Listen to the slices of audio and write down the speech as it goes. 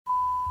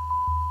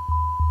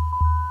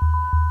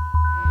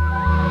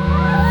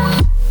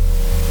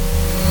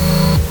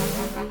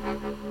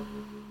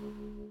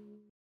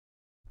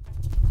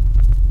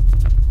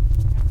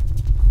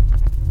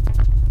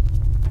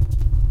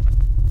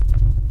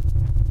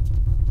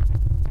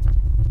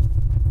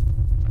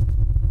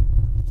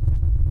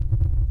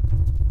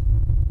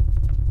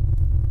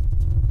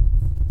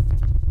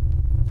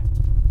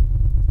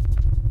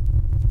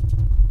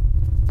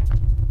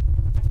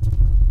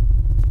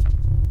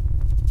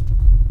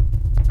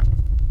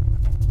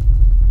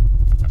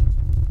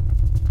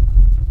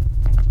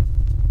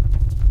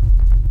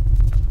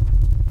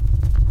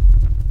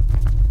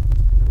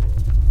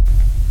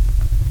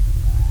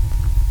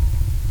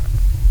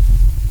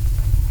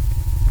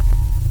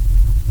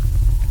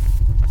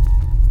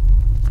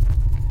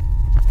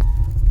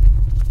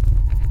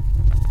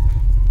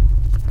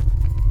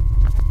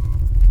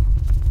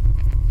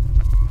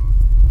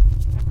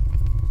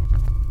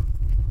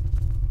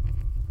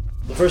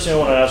first thing I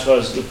want to ask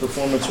was the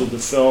performance with the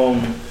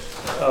film.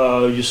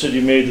 You said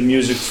you made the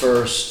music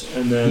first,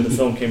 and then the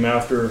film came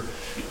after.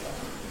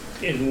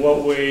 In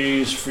what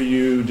ways for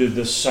you did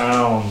the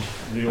sound,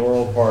 the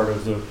oral part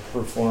of the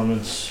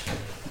performance,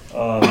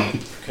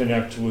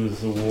 connect with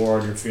the war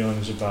and your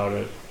feelings about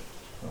it?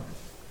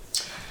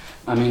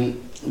 I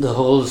mean, the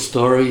whole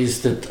story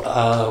is that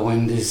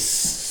when this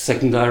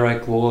Second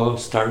Iraq War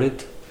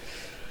started,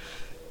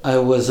 I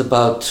was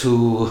about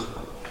to,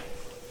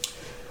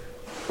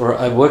 or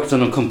I worked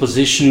on a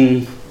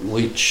composition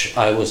which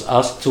I was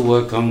asked to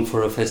work on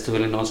for a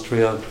festival in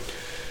Austria,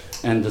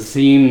 and the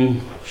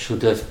theme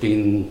should have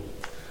been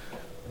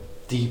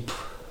deep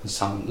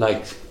sound,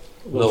 like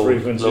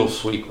low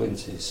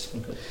frequencies.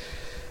 Okay.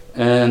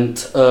 And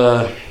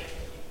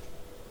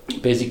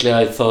basically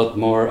I thought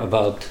more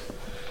about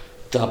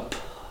dub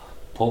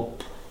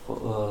pop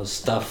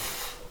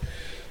stuff,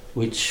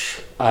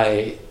 which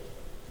I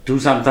do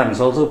sometimes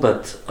also,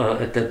 but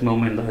at that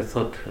moment I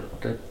thought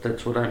that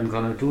that's what I'm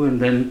gonna do. And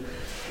then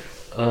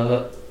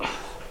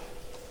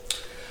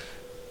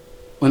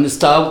when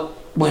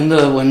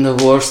the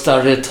war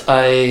started,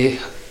 I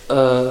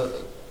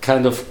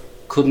kind of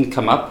couldn't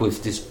come up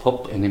with this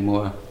pop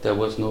anymore. There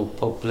was no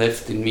pop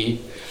left in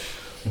me.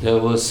 There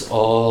was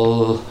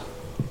all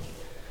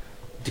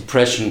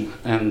depression,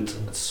 and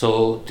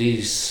so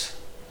these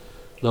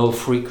low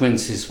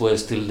frequencies were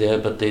still there,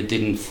 but they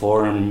didn't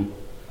form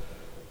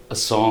a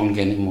song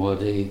anymore.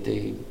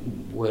 They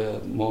were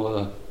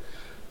more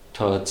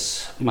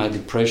towards my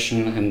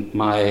depression and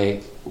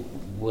my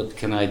what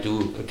can I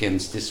do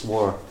against this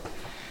war.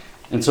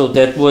 And so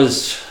that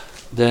was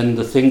then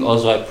the thing.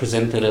 Also I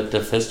presented at the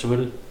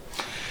festival.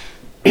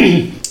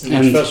 Which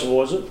festival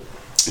was it?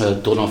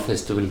 Donau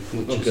Festival,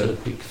 which is a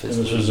big festival.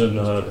 And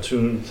this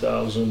was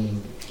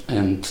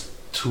in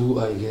 2002,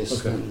 I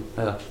guess. Okay.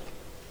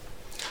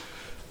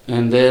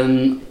 And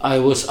then I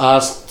was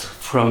asked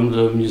from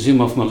the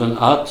Museum of Modern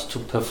Art to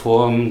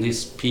perform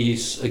this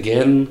piece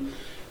again.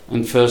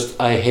 And first,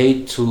 I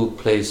hate to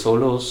play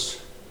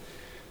solos.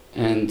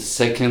 And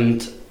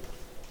second,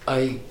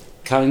 I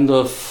kind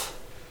of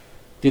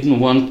didn't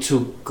want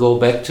to go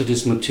back to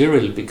this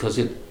material because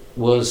it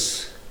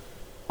was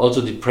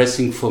also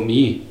depressing for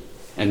me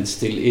and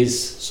still is.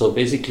 So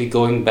basically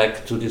going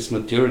back to this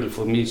material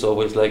for me is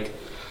always like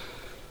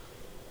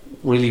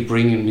really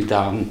bringing me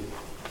down.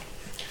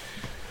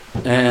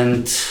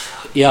 And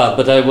yeah,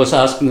 but I was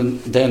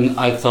asking, then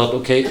I thought,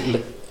 okay,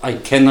 I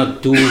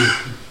cannot do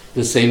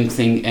the same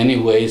thing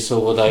anyway. So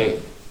what I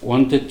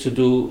wanted to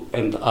do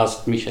and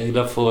asked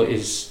Michaela for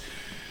is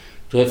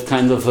to have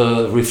kind of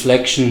a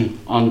reflection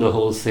on the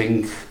whole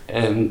thing.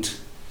 And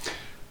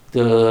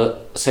the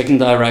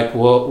Second Iraq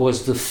War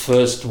was the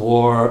first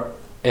war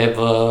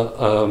ever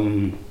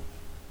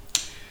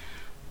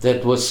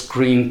that was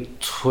screened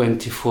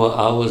 24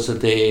 hours a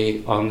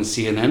day on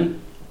CNN.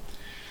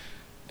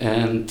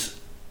 And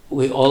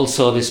we all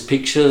saw these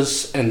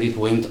pictures, and it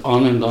went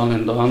on and on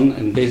and on.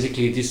 And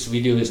basically this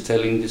video is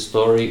telling the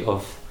story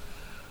of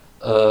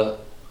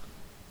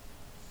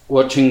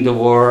watching the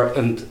war,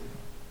 and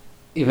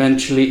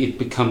eventually it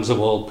becomes a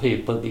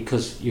wallpaper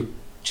because you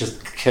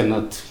just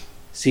cannot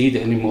see it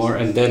anymore,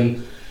 and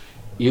then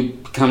you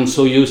become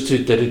so used to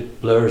it that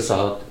it blurs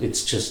out.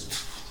 It's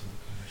just,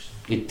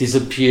 it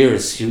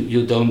disappears.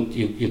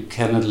 You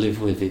cannot live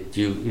with it.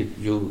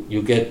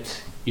 You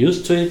get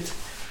used to it,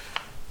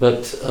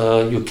 but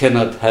you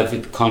cannot have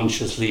it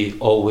consciously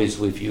always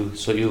with you.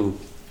 So you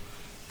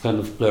kind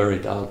of blur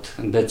it out,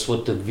 and that's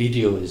what the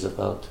video is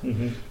about.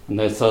 Mm-hmm.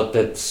 And I thought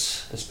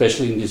that's,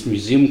 especially in this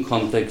museum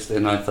context,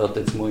 and I thought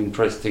that's more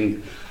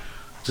interesting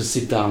to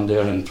sit down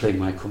there and play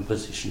my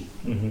composition.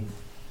 Mm-hmm.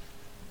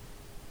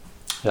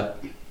 Yeah.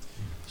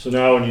 So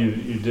now when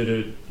you did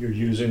it, you're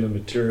using the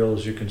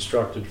materials you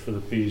constructed for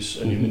the piece,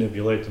 and you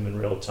manipulate them in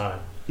real time.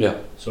 Yeah.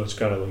 So it's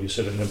kind of like you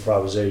said, an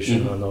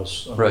improvisation on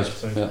those Right.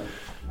 things. Yeah.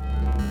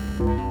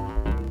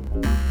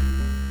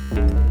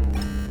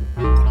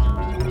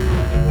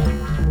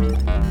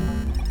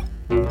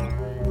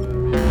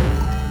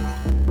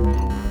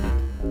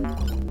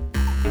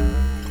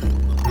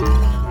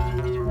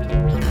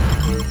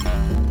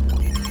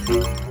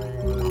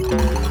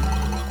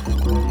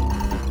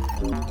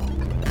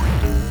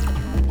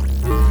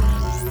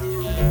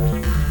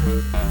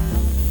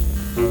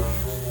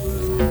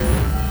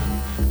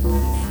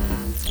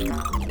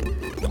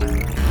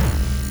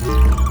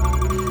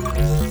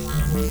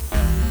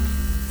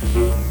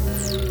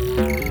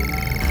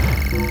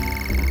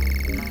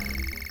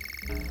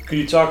 Could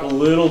you talk a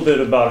little bit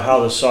about how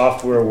the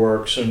software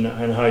works and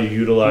how you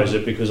utilize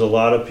it? Because a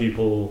lot of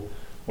people,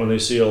 when they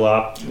see a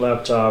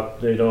laptop,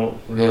 they don't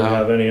really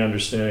have any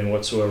understanding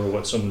whatsoever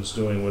what someone's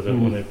doing with it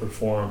when they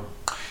perform.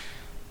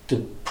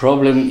 The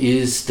problem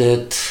is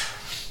that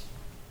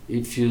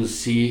if you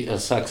see a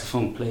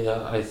saxophone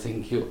player, I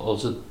think you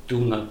also do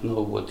not know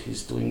what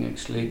he's doing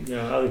actually.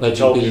 Yeah, I like but to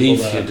tell you believe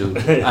people you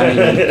that. do. I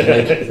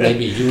mean,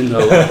 maybe you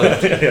know,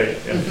 but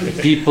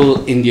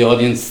people in the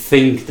audience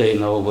think they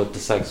know what the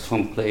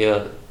saxophone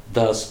player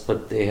does,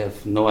 but they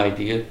have no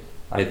idea,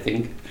 I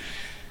think.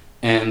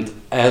 And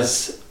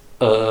as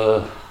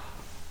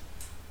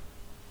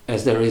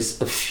there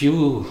is a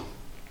few,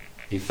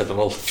 if at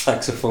all,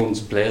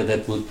 saxophones player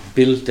that would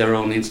build their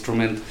own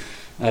instrument,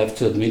 I have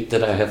to admit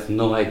that I have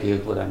no idea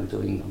what I'm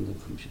doing on the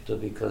computer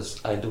because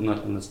I do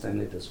not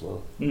understand it as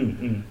well.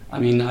 Mm-hmm. I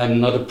mean, I'm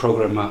not a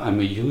programmer, I'm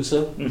a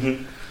user,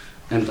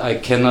 and I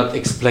cannot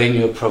explain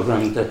you a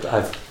program that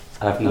I've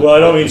not. Well, I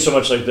don't mean so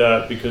much like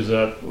that because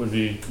that would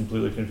be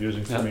completely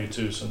confusing for Yeah. me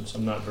too, since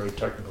I'm not very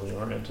technically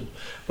oriented.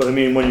 But I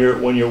mean, when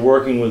you're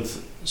working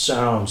with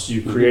sounds, do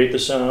you create the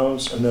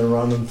sounds and then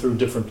run them through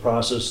different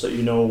process that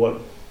you know what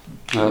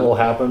will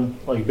happen?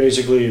 Like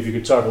basically, if you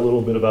could talk a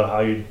little bit about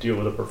how you deal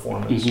with a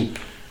performance,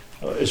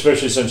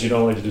 especially since you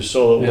don't like to do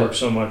solo work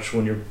so much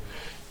when you're,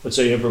 let's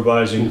say,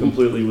 improvising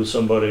completely with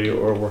somebody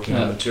or working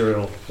on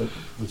material with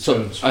So,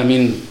 tunes. I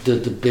mean,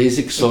 the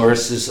basic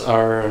sources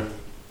are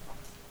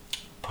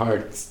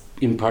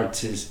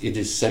it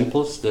is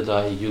samples that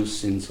I use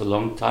since a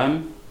long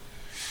time.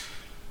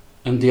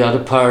 And the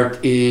other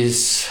part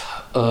is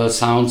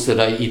sounds that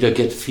I either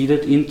get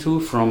feeded into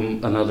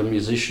from another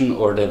musician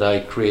or that I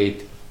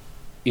create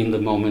in the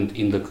moment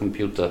in the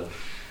computer.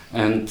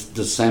 And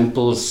the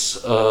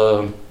samples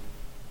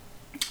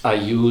I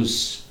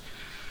use,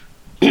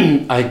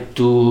 I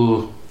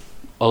do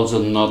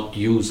also not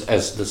use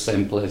as the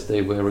sample as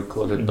they were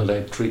recorded, but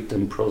I treat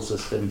them,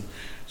 process them.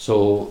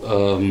 So,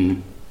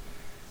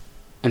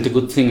 and the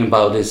good thing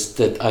about it is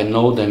that I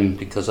know them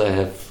because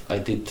I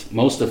did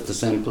most of the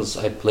samples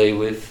I play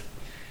with.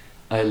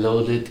 I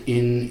loaded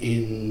in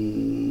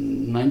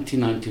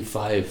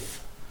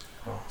 1995.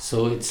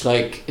 So it's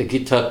like a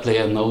guitar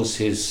player knows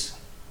his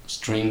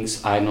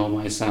strings, I know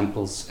my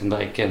samples, and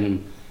I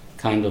can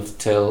kind of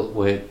tell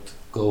where it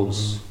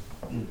goes.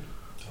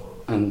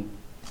 And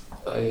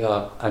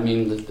I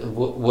mean,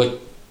 what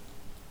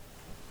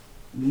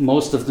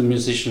most of the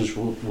musicians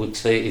would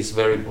say is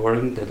very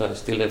boring, that I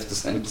still have the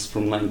samples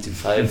from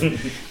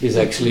 95, is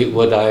actually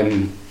what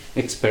I'm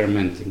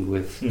experimenting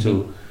with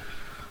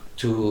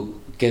to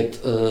get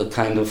a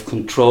kind of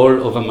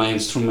control over my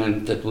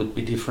instrument that would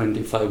be different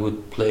if I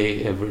would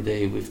play every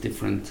day with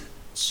different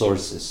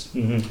sources.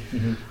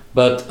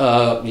 But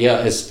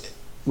as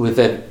with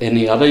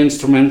any other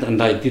instrument,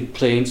 and I did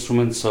play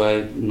instruments, so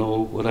I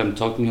know what I'm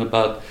talking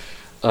about,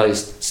 I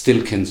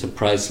still can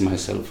surprise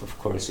myself, of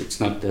course. It's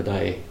not that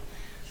I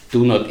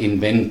do not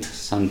invent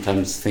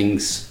sometimes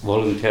things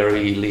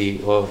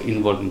voluntarily or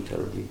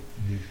involuntarily.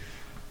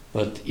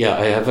 But yeah,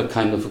 I have a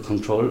kind of a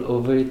control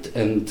over it,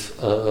 and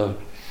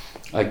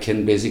I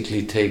can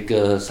basically take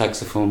a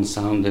saxophone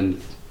sound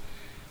and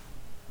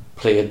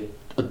play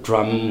a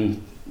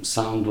drum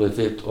sound with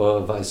it,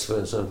 or vice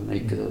versa,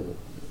 make a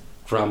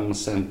drum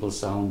sample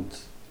sound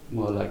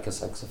more like a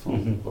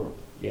saxophone.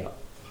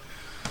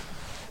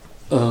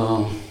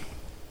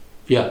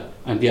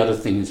 And the other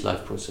thing is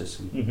live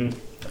processing.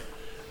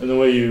 And the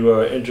way you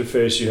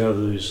interface, you have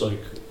these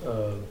like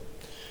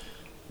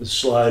the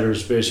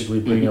sliders basically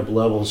bring up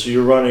levels. So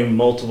you're running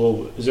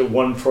multiple, is it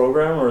one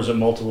program or is it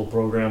multiple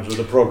programs, or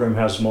the program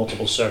has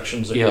multiple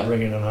sections that you're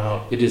bringing in and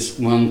out? It is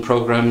one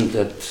program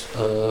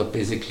that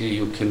basically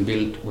you can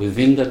build,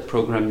 within that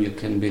program you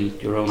can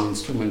build your own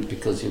instrument,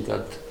 because you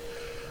got,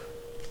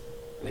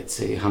 let's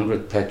say,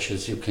 100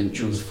 patches you can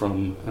choose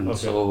from. And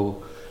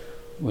so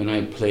when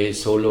I play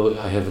solo,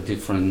 I have a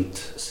different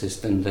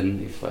system than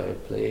if I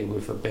play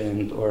with a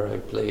band, or I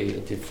play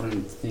a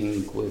different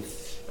thing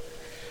with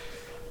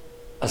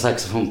a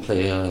saxophone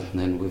player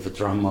than with a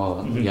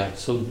drummer.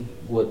 So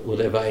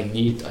whatever I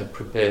need, I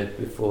prepare it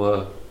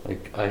before.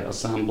 Like I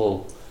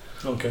assemble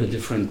the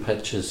different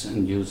patches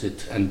and use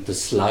it. And the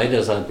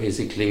sliders are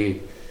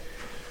basically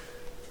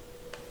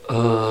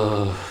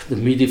the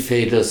MIDI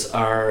faders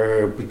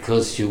are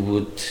because you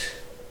would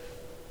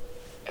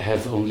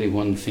have only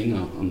one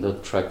finger on the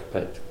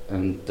trackpad,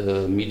 and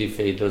the MIDI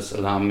faders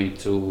allow me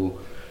to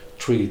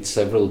treat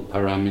several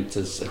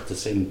parameters at the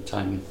same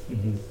time.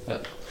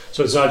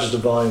 So it's not just a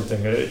volume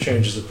thing; it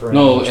changes the parameters.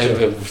 No,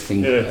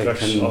 everything. It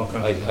affects all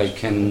kinds of I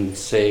can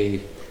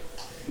say,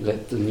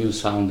 let the new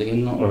sound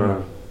in,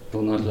 or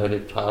do not let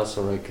it pass,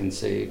 or I can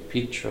say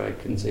pitch, or I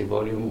can say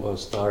volume, or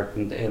start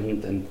and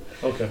end, and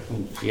all the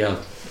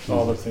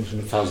things.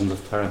 Thousands of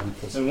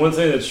parameters. And one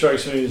thing that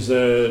strikes me is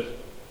that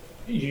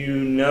you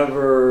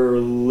never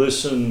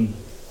listen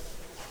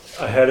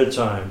ahead of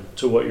time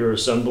to what you're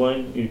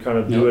assembling. You kind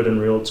of do it in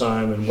real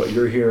time, and what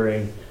you're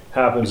hearing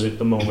happens at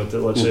the moment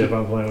that, let's say, if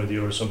I'm playing with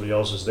you or somebody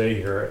else, as they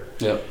hear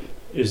it.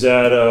 Is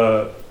that,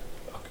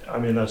 I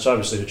mean, that's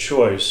obviously a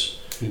choice,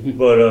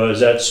 but is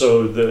that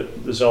so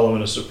that this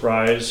element of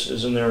surprise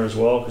is in there as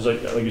well? Because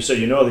like you said,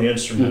 you know the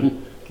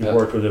instrument, you've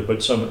worked with it,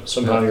 but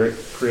somehow you're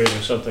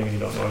creating something and you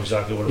don't know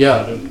exactly what it's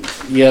going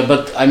to do. Yeah,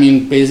 but I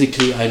mean,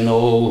 basically I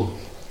know,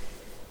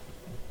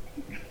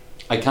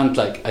 I can't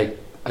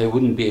I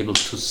wouldn't be able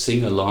to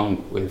sing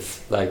along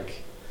with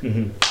like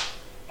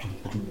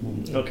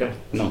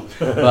no,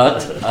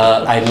 but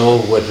I know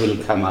what will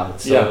come out,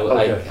 so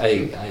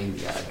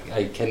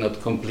I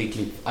cannot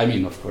completely, I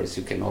mean, of course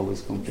you can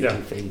always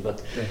completely fail,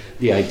 but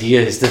the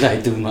idea is that I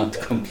do not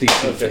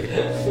completely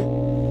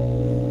fail.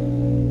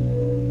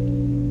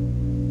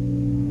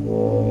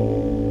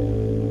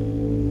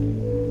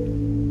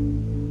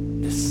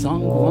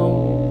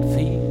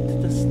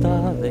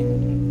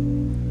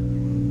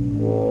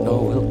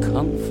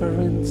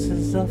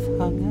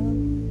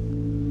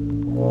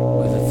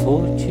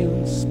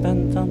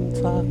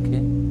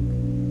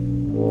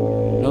 talking,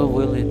 nor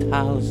will it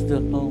house the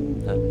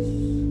homeless,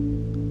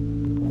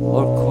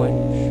 or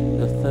quench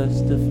the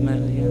thirst of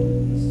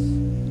millions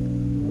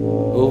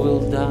who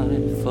will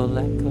die for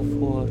lack of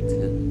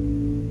water,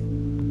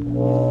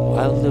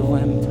 while the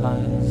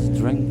vampires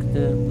drink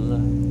their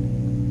blood,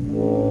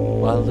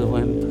 while the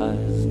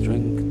vampires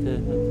drink their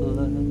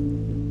blood.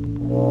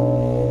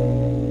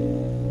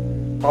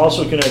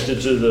 Also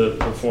connected to the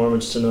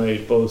performance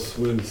tonight, both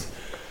with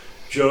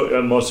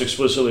Joe, most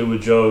explicitly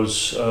with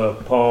Joe's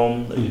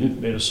poem that you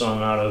made a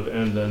song out of,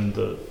 and then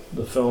the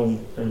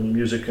film and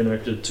music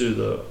connected to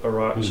the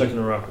Second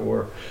Iraq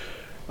War.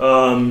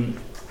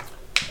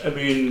 I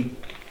mean,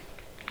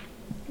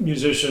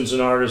 musicians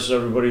and artists,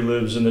 everybody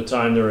lives in the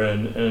time they're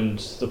in, and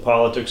the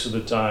politics of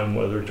the time,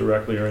 whether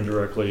directly or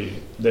indirectly,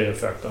 they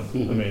affect them.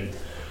 I mean,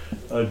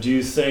 do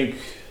you think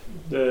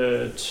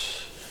that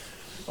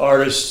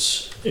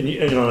artists, in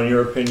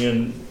your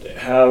opinion,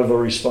 have a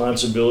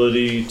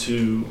responsibility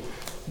to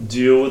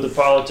deal with the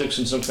politics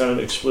in some kind of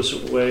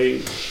explicit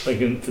way, like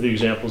for the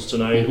examples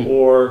tonight,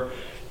 or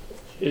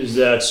is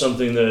that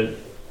something that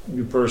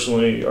you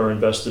personally are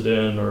invested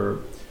in, or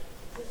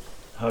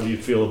how do you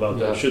feel about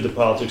that? Should the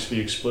politics be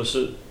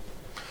explicit?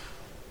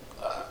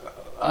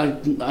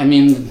 I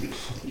mean,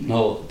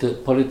 no, the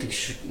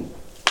politics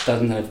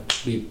doesn't have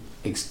to be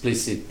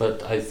explicit,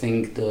 but I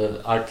think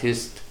the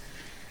artist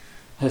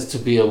has to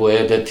be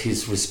aware that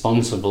he's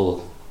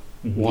responsible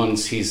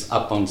once he's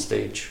up on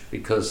stage,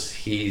 because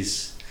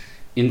he's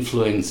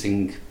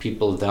influencing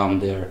people down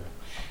there,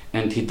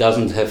 and he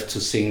doesn't have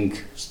to sing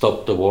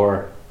 "Stop the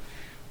War,"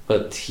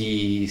 but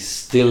he's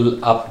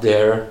still up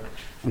there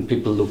and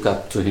people look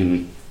up to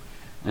him,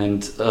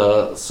 and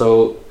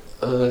so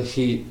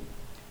he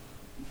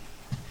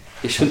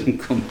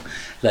shouldn't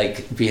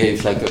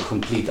behave like a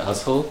complete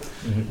asshole.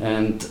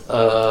 And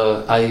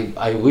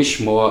I wish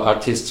more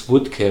artists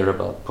would care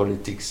about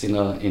politics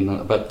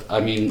but I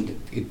mean,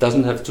 it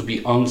doesn't have to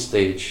be on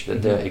stage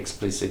that they're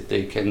explicit.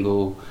 They can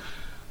go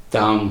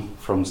down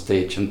from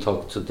stage and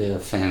talk to their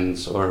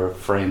fans or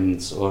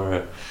friends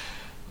or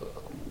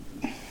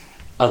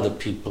other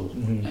people.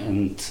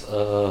 And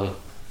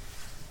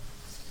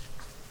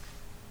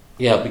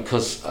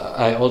because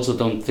I also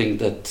don't think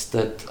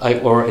that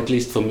or at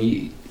least for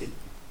me,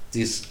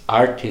 this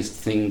artist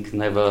thing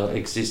never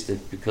existed,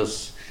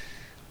 because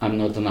I'm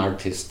not an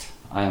artist.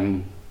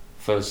 I'm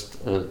first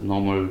a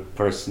normal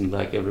person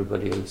like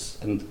everybody else.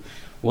 And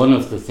one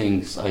of the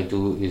things I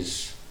do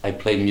is I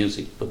play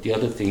music, but the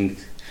other thing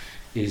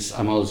is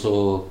I'm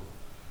also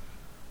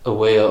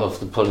aware of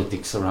the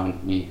politics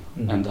around me,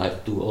 and I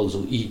do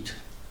also eat,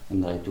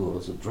 and I do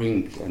also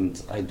drink,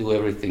 and I do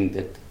everything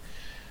that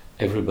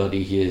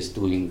everybody here is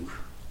doing.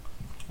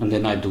 And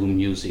then I do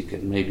music,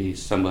 and maybe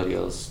somebody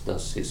else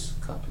does his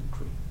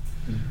carpentry.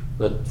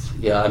 But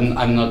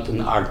I'm not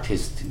an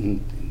artist.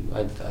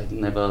 I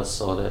never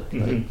saw that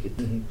like it.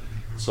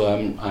 So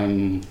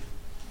I'm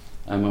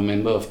a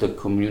member of the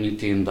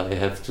community, and I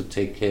have to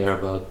take care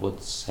about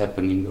what's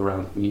happening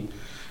around me.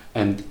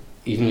 And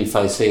even if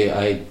I say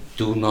I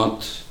do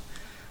not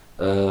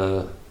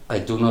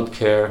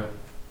care,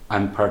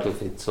 I'm part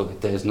of it. So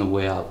there's no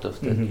way out of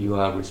that. You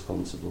are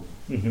responsible.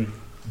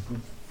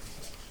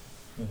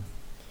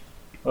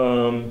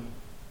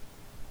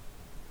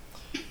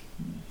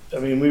 I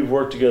mean, we've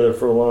worked together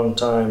for a long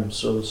time,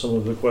 so some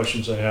of the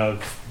questions I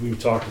have we've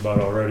talked about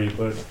already,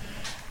 but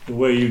the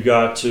way you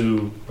got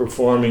to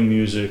performing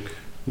music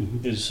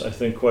is, I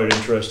think, quite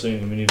interesting.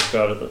 I mean, you've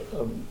got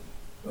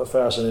a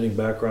fascinating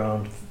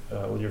background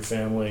with your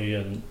family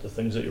and the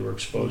things that you were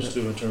exposed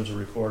to in terms of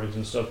recordings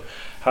and stuff.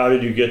 How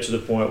did you get to the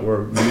point where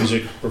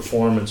music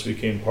performance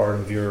became part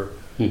of your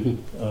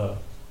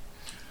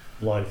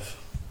life?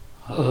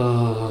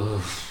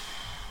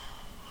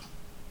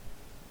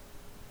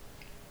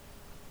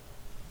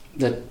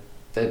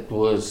 That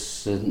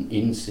was an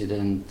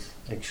incident,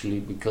 actually,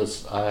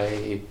 because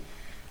I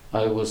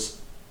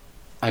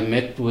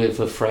met with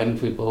a friend.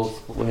 We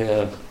both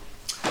were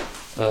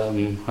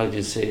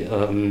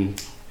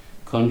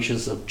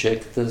conscious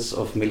objectors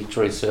of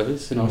military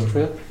service in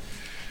Austria,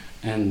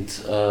 and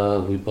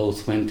we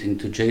both went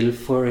into jail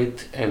for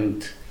it.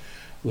 And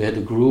we had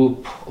a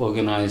group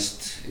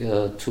organized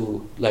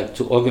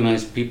to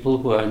organize people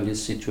who are in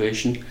this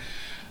situation.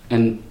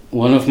 And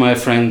one of my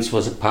friends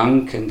was a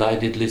punk, and I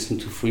did listen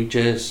to free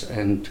jazz,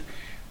 and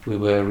we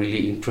were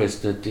really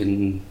interested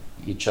in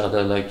each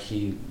other. Like,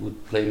 he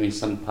would play me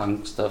some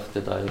punk stuff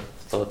that I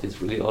thought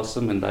is really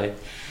awesome, and I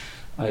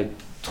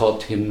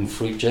taught him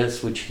free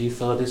jazz, which he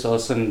thought is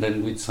awesome. And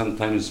then we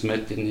sometimes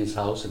met in his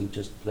house and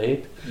just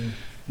played.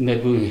 And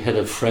then we had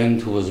a friend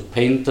who was a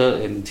painter,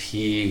 and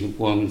he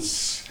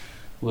once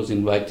was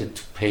invited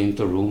to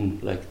paint a room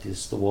like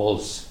this, the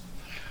walls.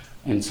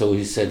 And so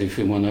he said, if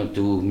we want to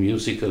do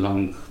music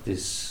along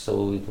this,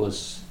 so it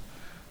was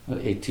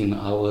 18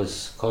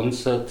 hours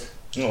concert.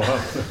 Oh,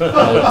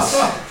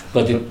 wow.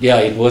 But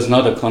it was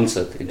not a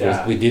concert.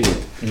 We did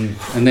it.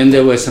 And then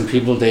there were some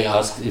people, they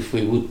asked if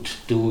we would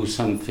do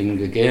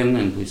something again,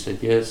 and we said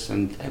yes.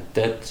 And at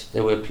that,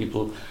 there were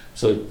people,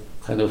 so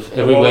kind of what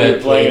were everywhere you I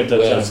playing played at that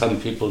were time?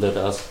 some people that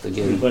asked Were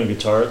you again. playing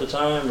guitar at the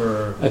time,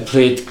 or I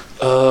played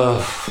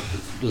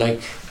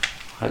like,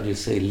 how do you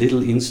say,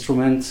 little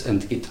instruments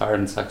and guitar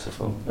and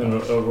saxophone.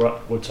 and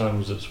what time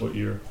was this? What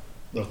year?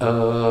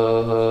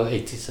 roughly?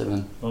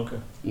 87. Okay.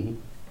 Mhm.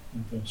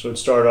 Okay. So it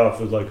started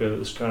off with like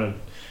this kind of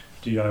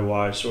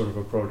DIY sort of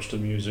approach to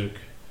music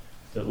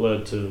that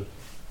led to,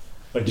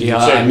 like, did Yeah,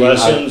 you take I mean,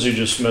 lessons? You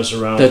just mess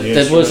around That with the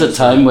that was a instruments?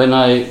 time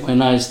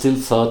when I still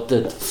thought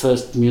that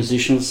first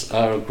musicians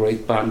are a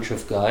great bunch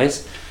of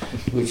guys,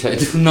 which I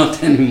do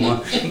not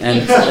anymore,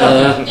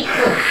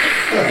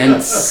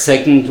 and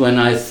second when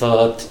I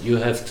thought you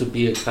have to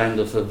be a kind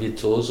of a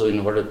virtuoso in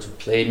order to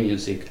play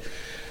music,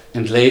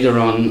 and later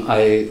on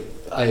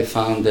I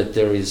found that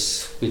there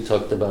is, we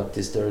talked about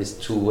this, there is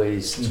two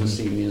ways to Mhm.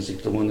 see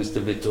music. The one is the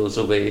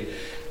virtuoso way,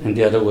 and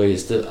the other way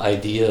is the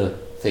idea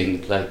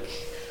thing, like,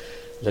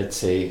 let's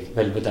say,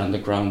 Velvet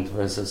Underground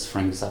versus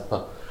Frank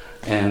Zappa.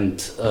 And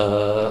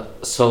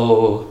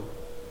so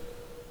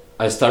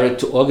I started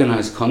to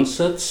organize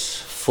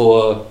concerts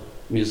for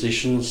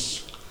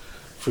musicians,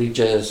 free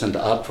jazz and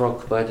art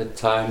rock by the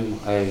time.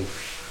 I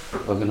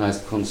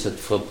organized concert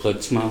for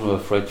Brötzmann or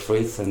Fred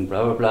Frith and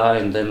blah blah blah.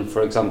 And then,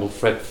 for example,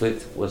 Fred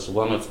Frith was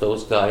one of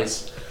those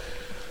guys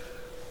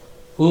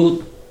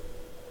who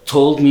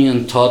told me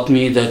and taught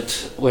me that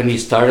when he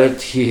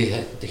started,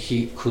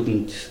 he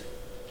couldn't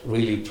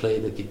really play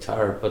the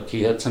guitar, but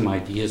he had some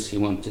ideas he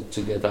wanted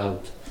to get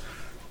out,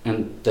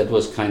 and that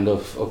was kind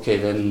of okay.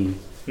 Then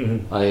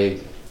Mhm.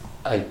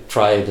 I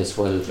tried as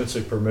well. It's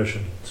a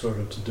permission, sort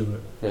of, to do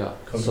it. Yeah.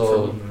 Coming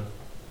So from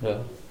yeah.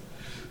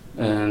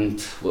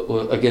 And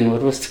again,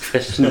 what was the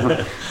question?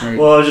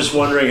 Well, I was just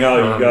wondering how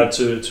you Um, got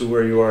to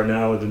where you are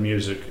now with the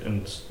music,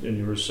 and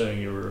you were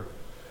saying you were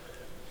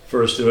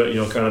first doing,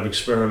 kind of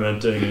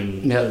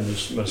experimenting Yeah. and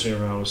just messing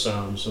around with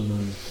sounds, and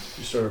then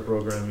you started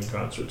programming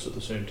concerts at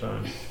the same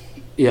time.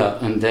 Yeah,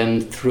 and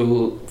then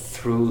through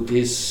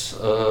this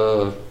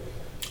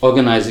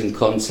organizing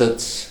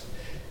concerts,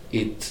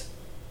 it,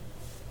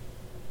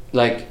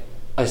 like,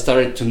 I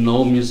started to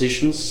know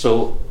musicians,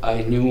 so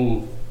I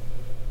knew,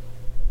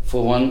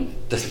 for one,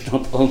 that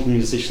not all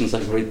musicians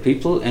are great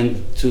people, and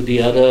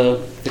the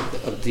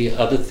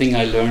other thing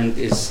I learned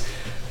is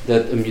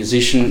that a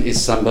musician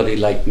is somebody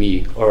like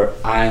me, or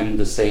I'm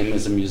the same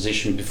as a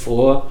musician.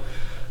 Before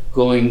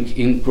growing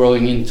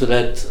into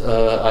that,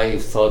 I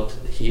thought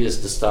he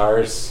is the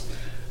stars,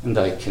 and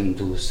I can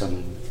do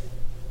some.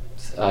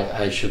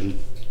 I shouldn't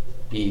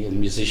be a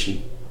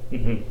musician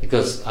Mm-hmm.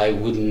 because I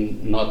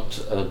wouldn't not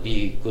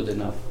be good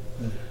enough.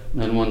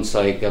 Then once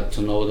I got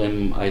to know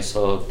them, I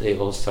saw they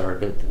all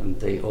started,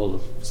 and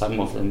some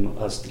of them,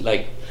 as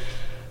like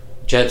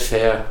Jed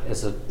Fair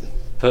as a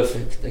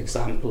perfect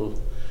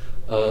example,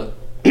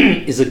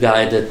 is a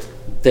guy that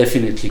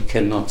definitely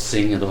cannot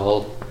sing at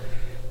all,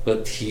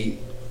 but he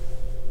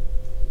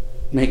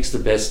makes the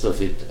best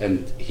of it,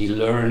 and he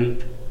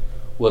learned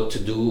what to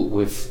do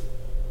with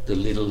the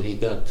little he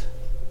got,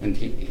 and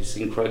he's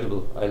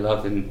incredible. I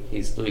love him.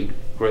 He's doing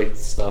great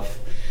stuff.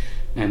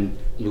 And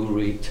Lou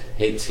Reed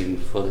hates him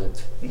for that.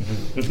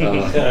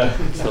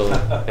 So,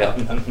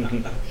 yeah.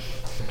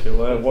 Okay,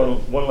 well, I have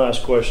one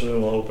last question,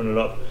 and we'll open it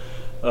up.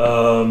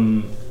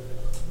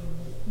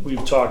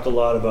 We've talked a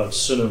lot about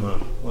cinema,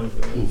 like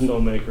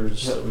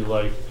filmmakers that we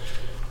like.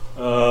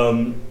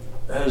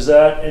 Has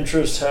that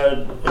interest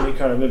had any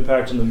kind of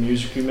impact on the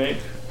music you make?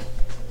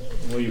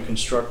 The way you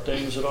construct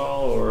things at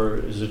all, or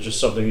is it just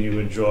something you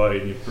enjoy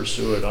and you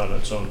pursue it on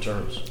its own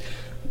terms?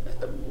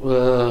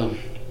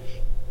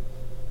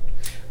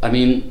 I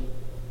mean,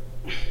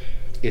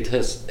 it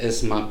has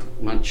as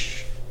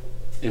much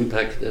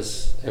impact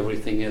as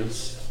everything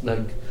else,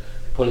 like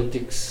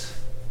politics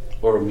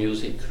or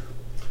music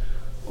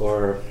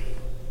or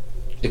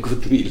a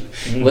good meal.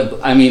 Mm-hmm. Well,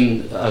 I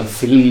mean,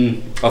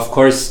 film, of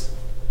course,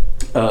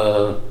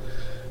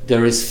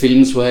 there is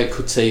films where I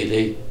could say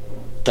they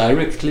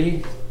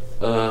directly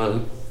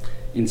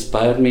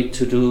inspired me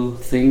to do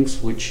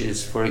things, which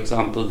is, for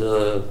example,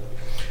 the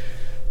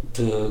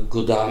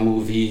Godard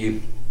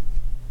movie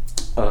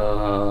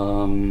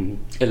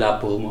Et là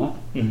pour moi,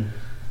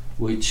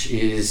 which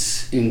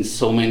is in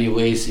so many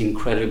ways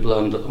incredible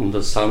on the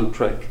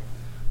soundtrack,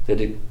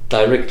 that it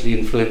directly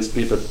influenced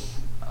me, but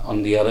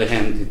on the other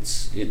hand,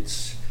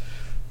 it's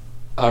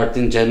art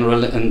in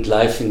general and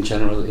life in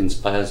general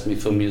inspires me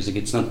for music.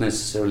 It's not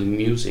necessarily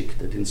music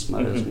that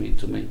inspires me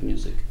to make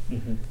music.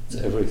 It's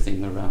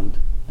everything around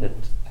that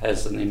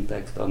has an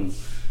impact on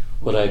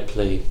what I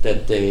play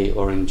that day,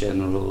 or in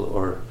general,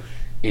 or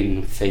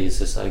in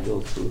phases I go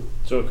through.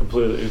 So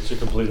it's a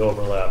complete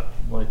overlap,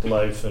 like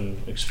life and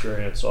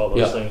experience, all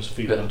those things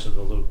feed into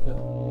the loop.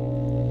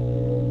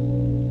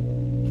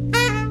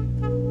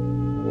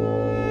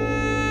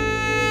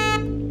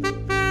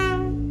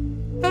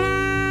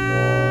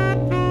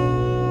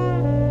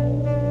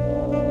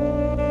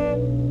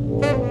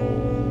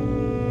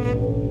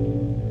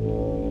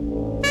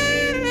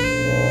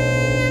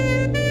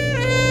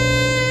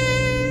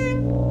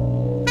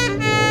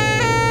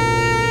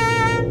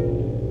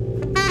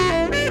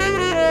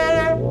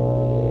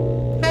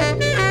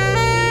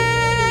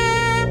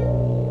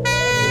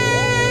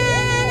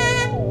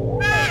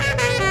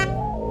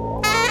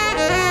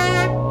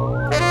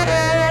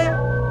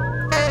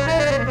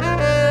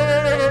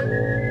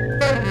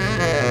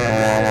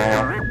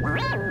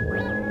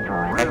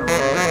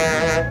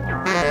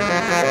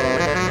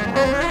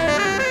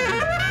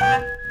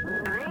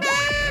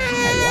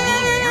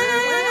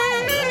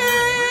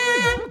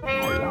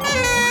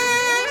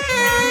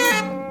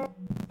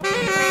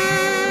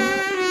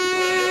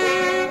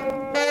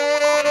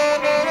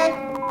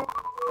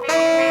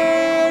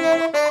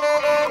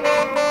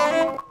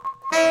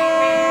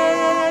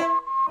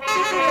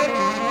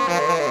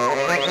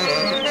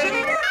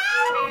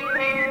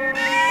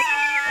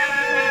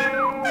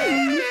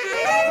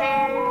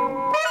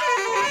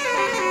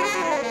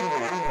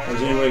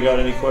 Has anybody got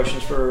any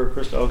questions for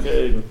Krista?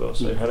 Okay, Mikko,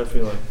 say, how'd it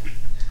feel like?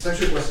 It's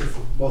actually a question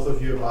for both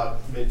of you about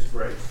Made to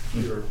Break,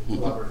 your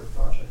collaborative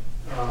project.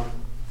 I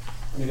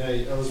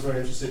was very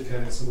interested,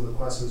 Ken, in some of the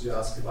questions you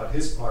asked about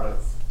his part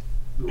of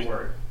the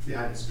work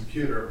behind his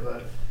computer,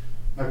 but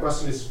my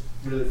question is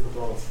really for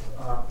both.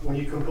 When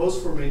you compose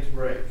for Made to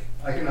Break,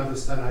 I can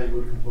understand how you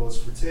would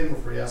compose for Tim or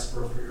for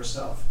Jesper or for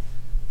yourself.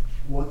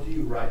 What do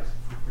you write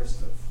for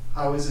Christoph?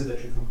 How is it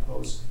that you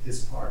compose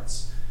his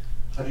parts?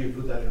 How do you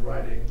put that in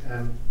writing?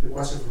 And the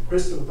question for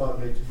Christoph about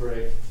Made to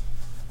Break,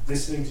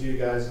 listening to you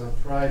guys on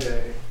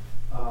Friday,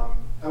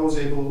 I was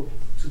able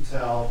to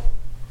tell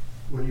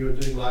when you were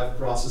doing live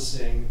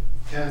processing,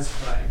 Ken's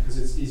playing, because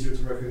it's easier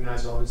to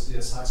recognize obviously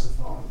a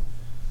saxophone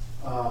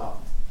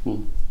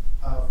from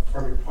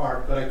your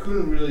part, but I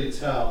couldn't really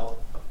tell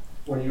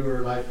when you were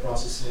live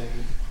processing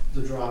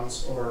the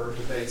drums or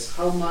the bass,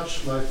 how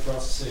much live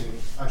processing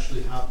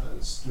actually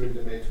happens during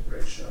the Made to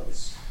Break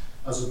shows,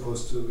 as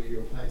opposed to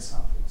your playing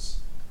samples.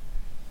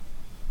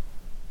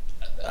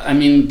 I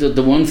mean,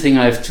 the one thing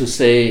I have to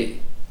say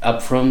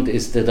up front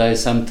is that I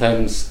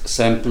sometimes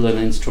sample an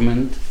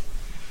instrument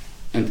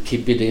and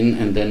keep it in,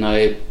 and then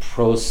I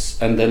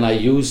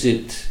use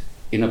it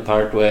in a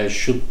part where I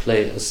should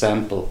play a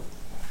sample.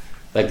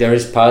 Like there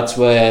is parts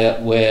where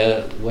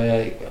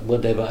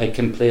whatever I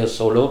can play a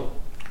solo,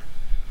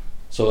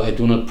 so I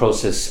do not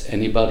process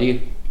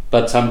anybody.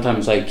 But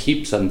sometimes I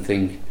keep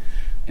something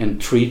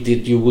and treat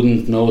it. You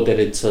wouldn't know that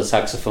it's a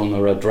saxophone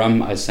or a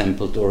drum I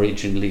sampled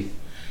originally,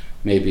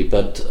 maybe.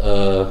 But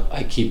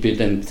I keep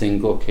it and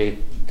think, okay,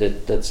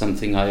 that's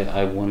something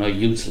I want to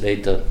use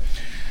later.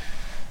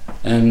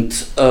 And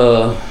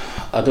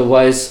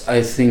otherwise,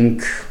 I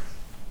think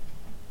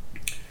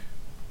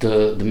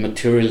the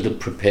material, the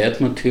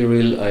prepared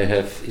material I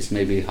have is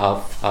maybe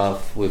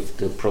half with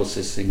the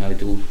processing I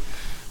do.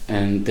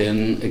 And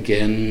then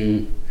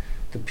again,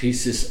 the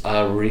pieces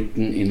are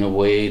written in a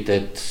way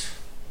that,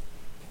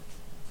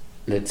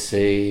 let's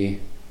say,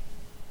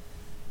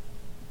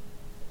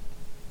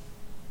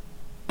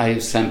 I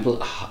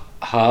sample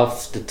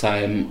half the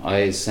time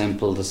I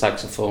sample the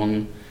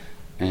saxophone,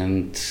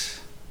 and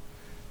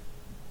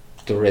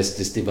the rest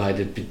is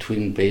divided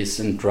between bass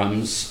and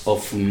drums,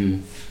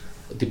 often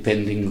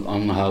depending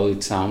on how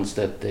it sounds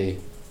that day.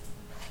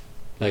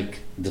 Like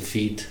the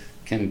feed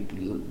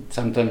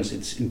sometimes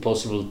it's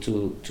impossible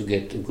to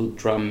get a good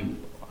drum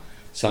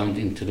sound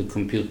into the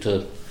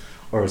computer,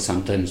 or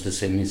sometimes the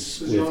same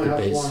is with the bass. You only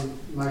have one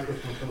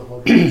microphone for the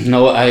whole drum?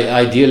 No,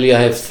 ideally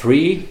I have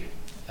three.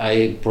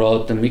 I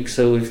brought a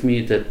mixer with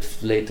me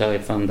that later I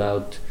found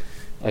out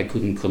I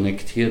couldn't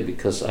connect here,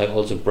 because I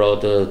also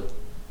brought a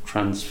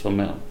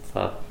transformer,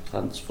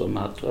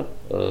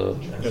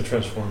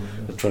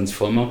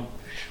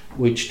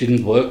 which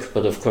didn't work,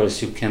 but of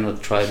course you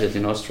cannot try that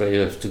in Austria.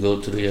 You have to go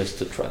to the US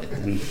to try it.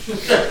 And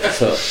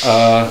so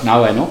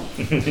now I know.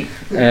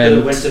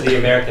 And went to the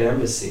American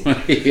Embassy.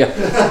 Yeah,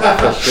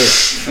 for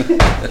sure.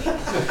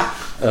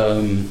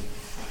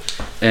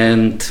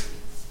 And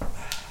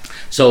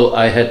so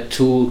I have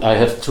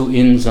two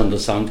ins on the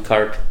sound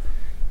card,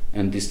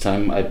 and this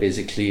time I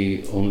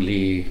basically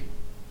only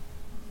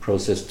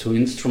processed two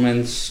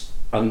instruments,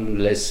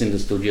 unless in the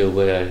studio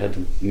where I had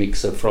a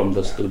mixer from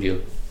the studio.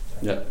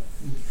 Yeah.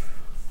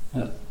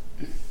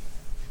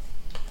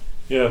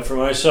 Yeah, from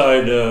my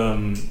side,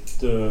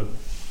 the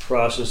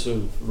process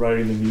of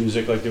writing the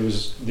music, like it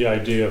was the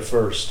idea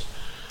first.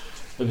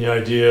 And the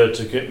idea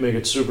to make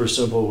it super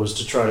simple was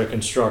to try to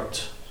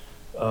construct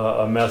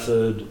a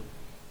method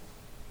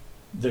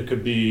that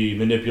could be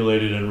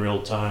manipulated in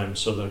real time,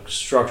 so the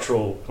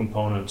structural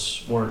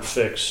components weren't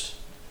fixed.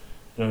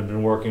 And I've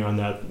been working on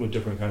that with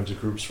different kinds of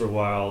groups for a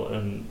while,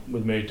 and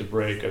with Made to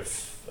Break, I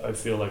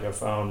feel like I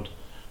found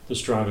the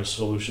strongest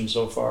solution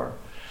so far.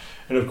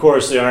 And of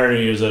course, the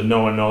irony is that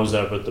no one knows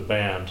that but the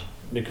band,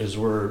 because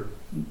we're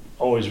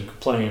always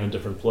playing in a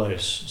different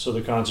place. So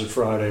the concert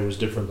Friday was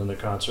different than the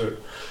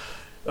concert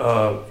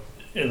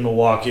in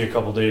Milwaukee a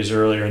couple days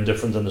earlier, and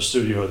different than the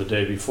studio the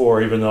day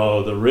before, even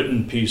though the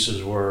written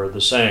pieces were the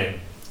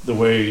same. The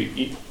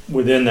way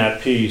within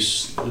that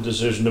piece, the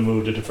decision to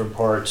move to different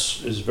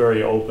parts is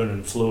very open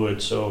and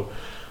fluid, so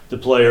the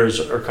players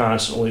are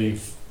constantly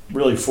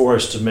really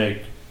forced to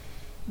make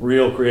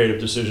real creative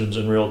decisions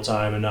in real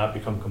time and not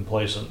become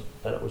complacent.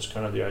 That was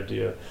kind of the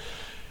idea.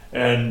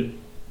 And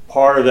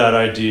part of that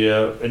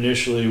idea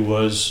initially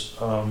was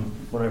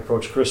when I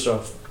approached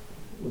Christoph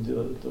with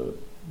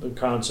the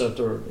concept,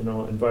 or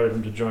invited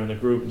him to join the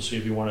group and see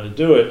if he wanted to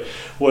do it,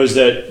 was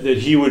that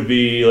he would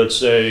be, let's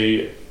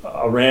say,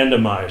 a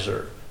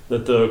randomizer,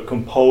 that the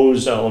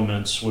composed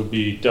elements would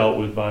be dealt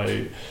with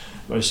by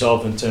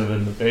myself and Tim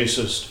and the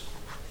bassist,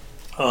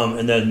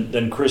 and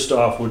then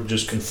Christoph would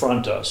just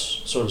confront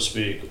us, so to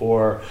speak,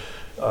 or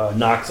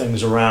knock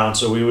things around.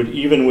 So we would,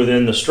 even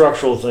within the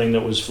structural thing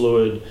that was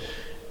fluid,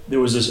 there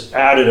was this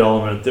added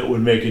element that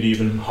would make it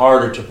even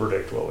harder to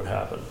predict what would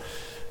happen.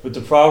 But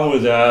the problem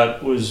with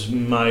that was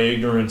my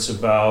ignorance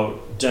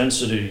about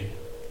density.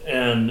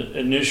 And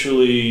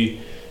initially,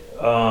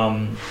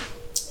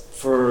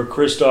 for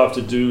Christoph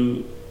to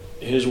do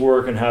his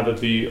work and have it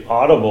be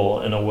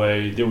audible in a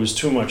way. There was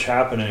too much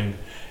happening,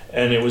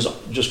 and it was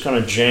just kind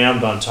of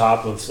jammed on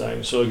top of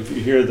things. So if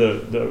you hear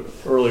the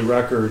early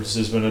records,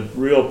 there's been a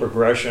real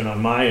progression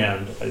on my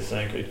end, I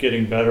think, at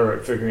getting better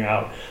at figuring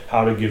out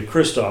how to give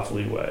Christoph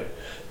leeway.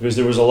 Because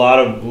there was a lot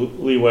of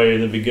leeway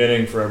in the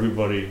beginning for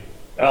everybody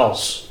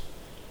else.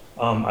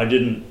 I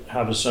didn't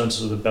have a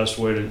sense of the best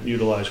way to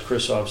utilize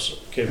Christoph's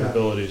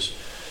capabilities.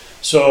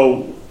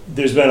 So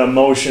there's been a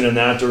motion in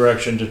that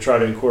direction to try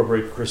to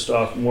incorporate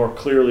Christoph more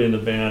clearly in the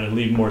band and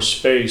leave more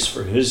space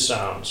for his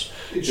sounds.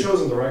 It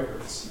shows in the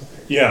records.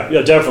 Yeah,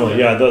 definitely.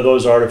 Yeah,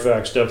 those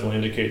artifacts definitely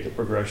indicate the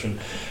progression.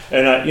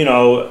 And,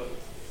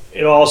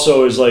 it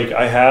also is like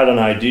I had an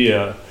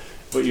idea,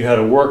 but you had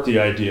to work the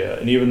idea.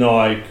 And even though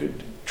I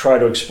could try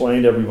to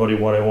explain to everybody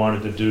what I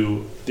wanted to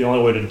do, the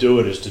only way to do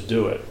it is to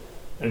do it.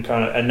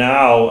 And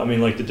now, I mean,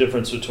 like the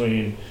difference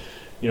between,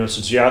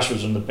 since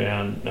Jasper's in the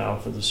band now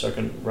for the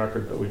second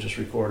record that we just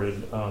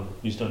recorded,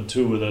 he's done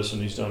 2 with us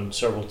and he's done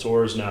several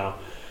tours now.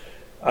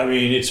 I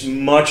mean, it's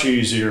much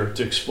easier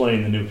to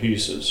explain the new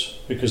pieces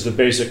because the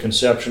basic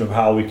conception of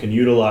how we can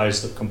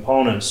utilize the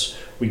components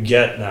we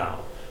get now.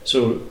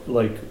 So,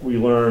 like, we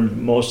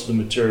learned most of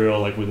the material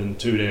like within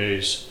 2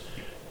 days,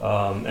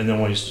 and then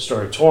when we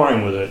started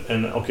touring with it,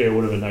 and okay, it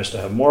would have been nice to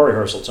have more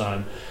rehearsal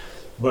time,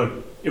 but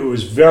it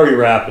was very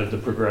rapid, the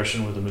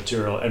progression with the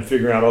material, and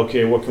figuring out,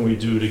 okay, what can we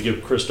do to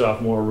give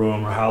Christoph more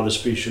room, or how this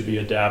piece should be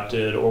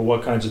adapted, or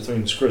what kinds of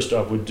things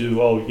Christoph would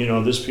do.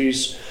 Oh, this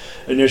piece,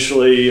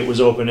 initially it was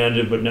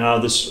open-ended, but now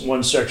this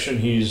one section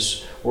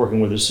he's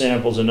working with his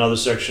samples, another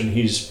section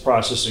he's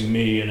processing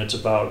me, and it's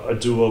about a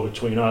duo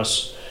between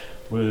us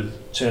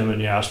with Tim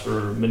and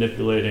Jasper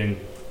manipulating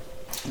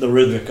the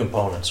rhythmic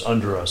components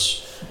under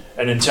us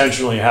and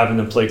intentionally having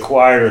them play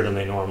quieter than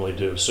they normally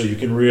do. So you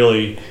can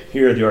really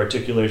hear the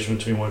articulation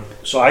between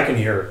so I can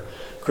hear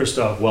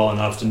Christoph well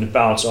enough to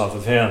bounce off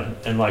of him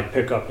and like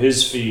pick up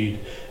his feed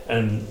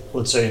and,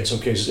 let's say in some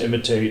cases,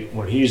 imitate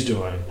what he's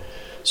doing.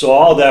 So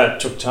all that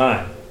took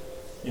time,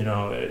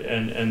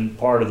 and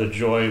part of the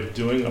joy of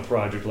doing a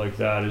project like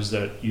that is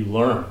that you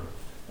learn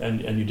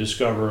and you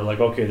discover, like,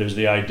 okay, there's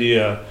the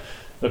idea,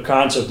 the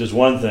concept is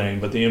one thing,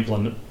 but the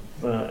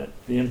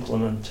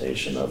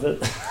implementation of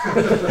it,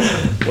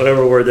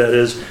 whatever word that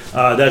is,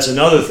 that's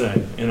another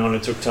thing, and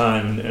it took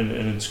time, and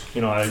it's,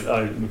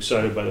 I'm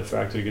excited by the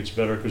fact that it gets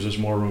better because there's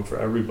more room for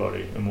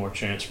everybody and more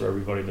chance for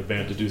everybody in the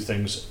band to do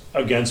things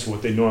against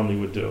what they normally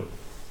would do,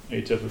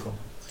 atypical.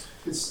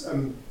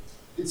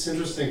 It's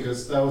interesting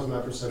because that was my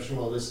perception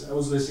while I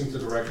was listening to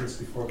the records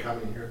before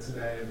coming here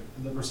today,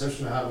 and the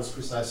perception I had was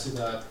precisely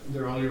that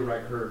their earlier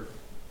record,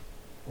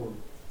 or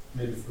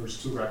maybe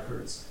first 2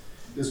 records,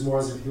 is more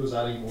as if he was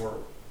adding more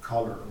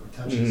color or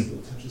tensions,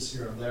 little tensions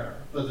here and there.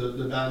 But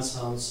the band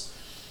sounds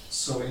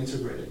so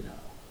integrated now.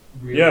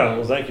 Really, yeah,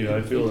 well, thank you.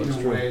 I feel that's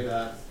true. In a way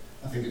that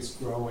I think it's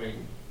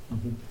growing.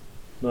 Mm-hmm.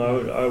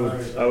 No,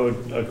 I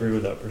would agree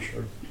with that for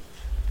sure.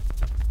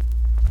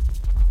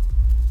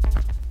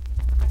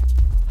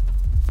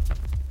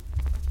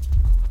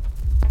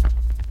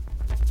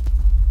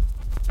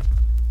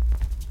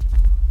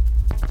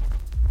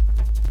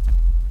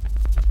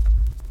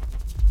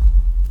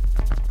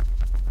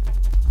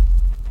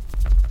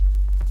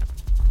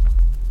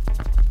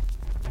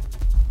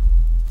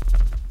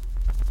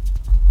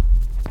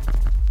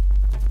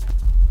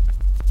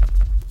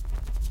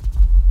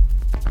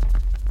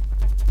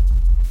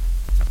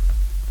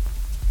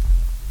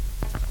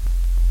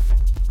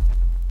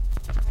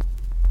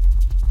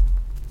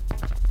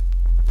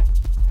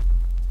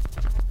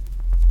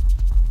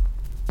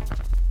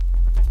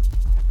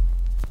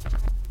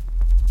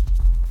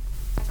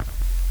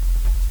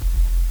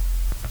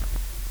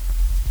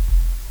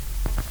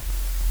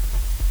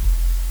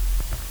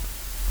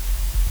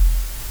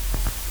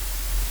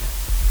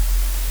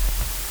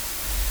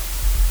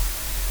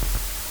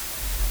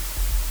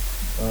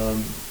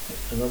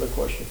 Another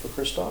question for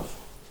Christoph?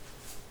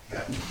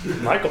 Yeah.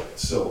 Michael.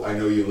 So I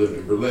know you lived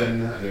in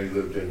Berlin, I know you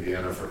lived in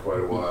Vienna for quite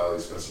a while, you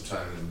spent some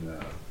time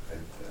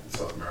in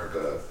South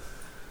America.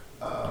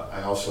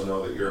 I also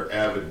know that you're an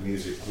avid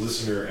music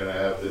listener and an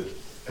avid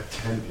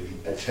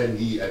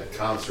attendee at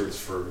concerts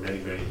for many,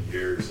 many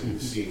years, and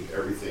you've seen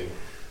everything.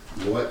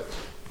 What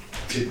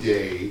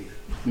today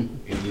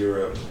in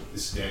Europe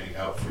is standing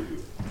out for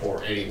you,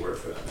 or anywhere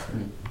for that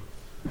matter,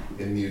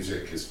 in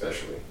music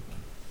especially?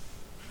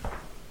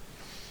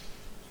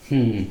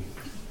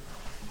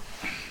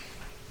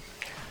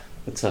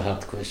 That's a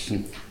hard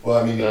question. Well,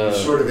 I mean, you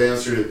sort of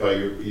answered it by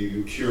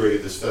you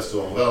curated this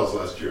festival in Wales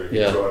last year, and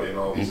you brought in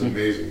all these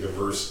amazing,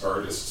 diverse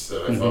artists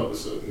that I thought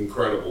was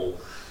incredible.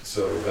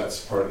 So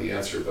that's part of the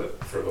answer.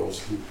 But for those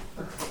who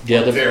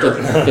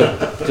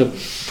the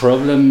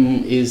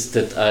problem is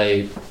that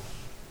I'm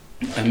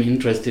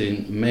interested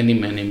in many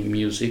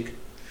music,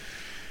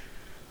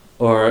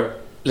 or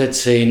let's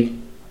say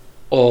in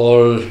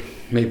all,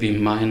 maybe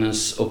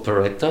minus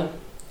operetta.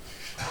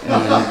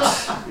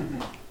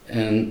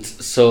 And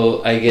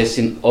so I guess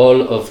in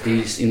all of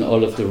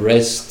the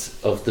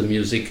rest of the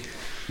music,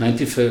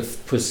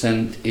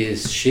 95%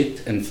 is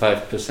shit and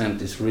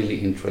 5% is really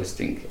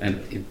interesting,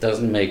 and it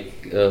doesn't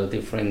make a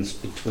difference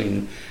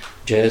between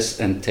jazz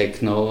and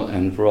techno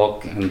and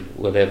rock and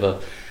whatever.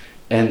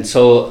 And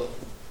so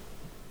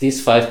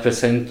this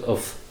 5%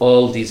 of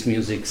all these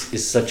musics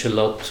is such a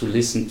lot to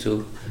listen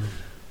to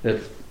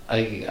that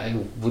I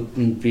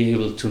wouldn't be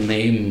able to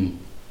name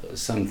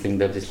something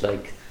that is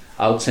like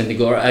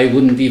outstanding, or I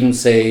wouldn't even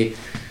say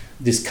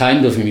this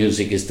kind of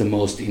music is the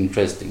most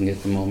interesting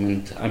at the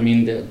moment. I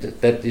mean,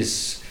 that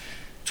is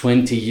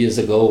 20 years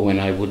ago when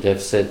I would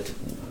have said,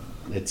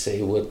 let's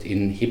say, what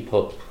in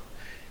hip-hop,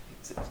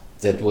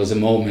 that was a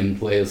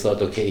moment where I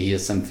thought, okay,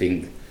 here's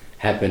something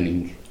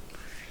happening.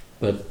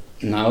 But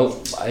now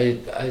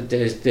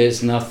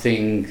there's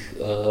nothing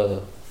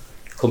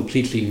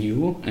completely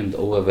new and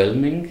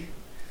overwhelming,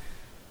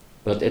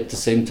 but at the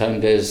same time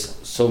there's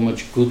so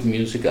much good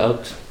music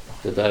out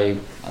that I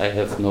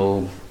have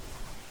no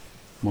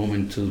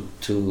moment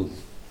to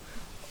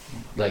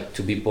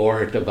be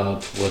bored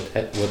about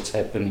what's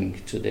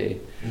happening today.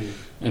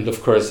 And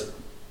of course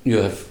you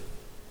have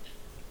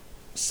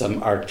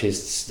some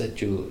artists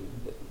that you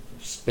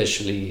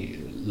especially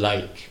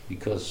like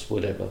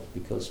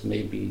because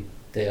maybe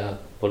they are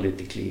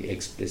politically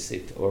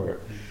explicit or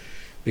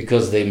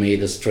because they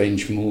made a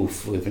strange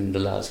move within the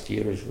last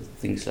years or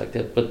things like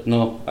that. But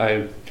no,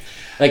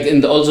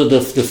 and also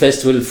the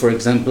festival, for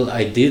example,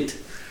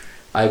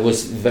 I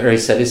was very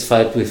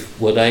satisfied with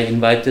what I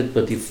invited,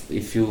 but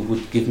if you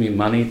would give me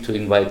money to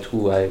invite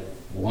who I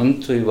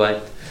want to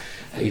invite,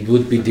 it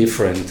would be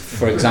different.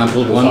 For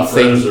example, one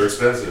thing... are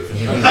expensive.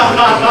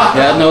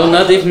 Yeah, no,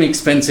 not even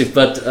expensive,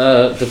 but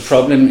the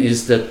problem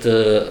is that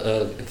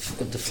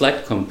the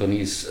flag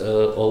companies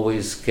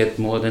always get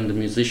more than the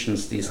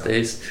musicians these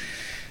days.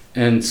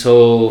 And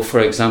so, for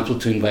example,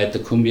 to invite the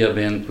Cumbia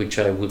band, which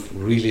I would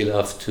really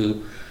love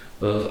to,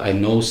 I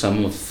know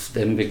some of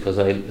them because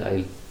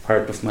I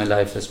part of my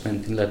life I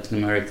spent in Latin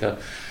America.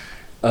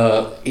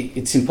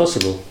 It's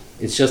impossible.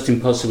 It's just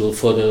impossible.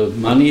 For the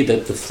money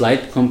that the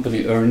flight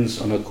company earns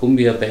on a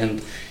Cumbia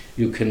band,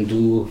 you can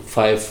do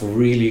 5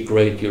 really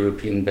great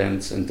European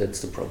bands, and that's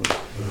the problem.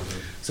 Mm-hmm.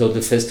 So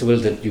the festival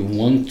that you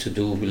want to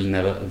do will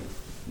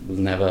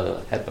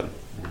never happen.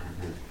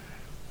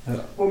 Mm-hmm.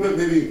 Well,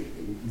 maybe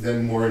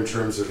then more in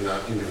terms of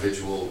not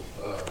individual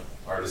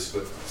artists,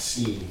 but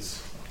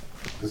scenes.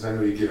 Because I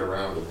know you get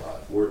around a lot.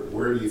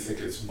 Where do you think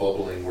it's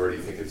bubbling? Where do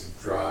you think it's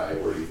dry?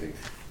 Where do you think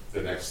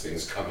the next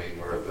thing's coming?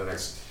 Or the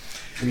next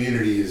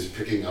community is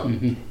picking up?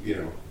 Mm-hmm. You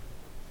know.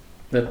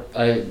 That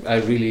I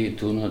really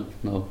do not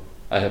know.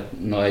 I have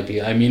no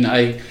idea. I mean,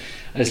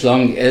 as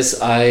long as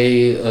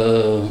I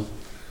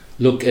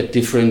look at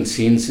different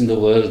scenes in the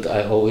world,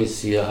 I always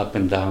see a up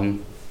and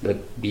down.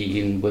 That be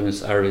in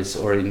Buenos Aires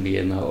or in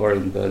Vienna or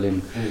in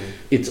Berlin,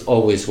 it's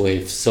always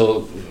waves.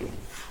 So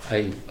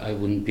I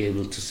wouldn't be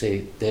able to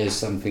say there's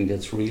something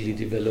that's really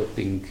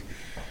developing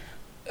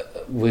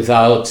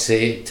without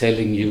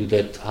telling you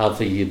that half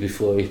a year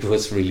before it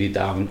was really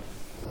down.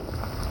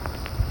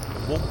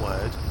 One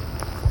word: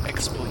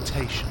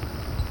 exploitation,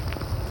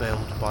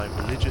 veiled by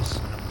religious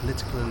and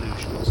political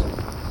illusions,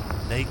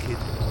 naked,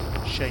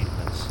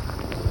 shameless,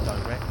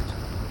 direct,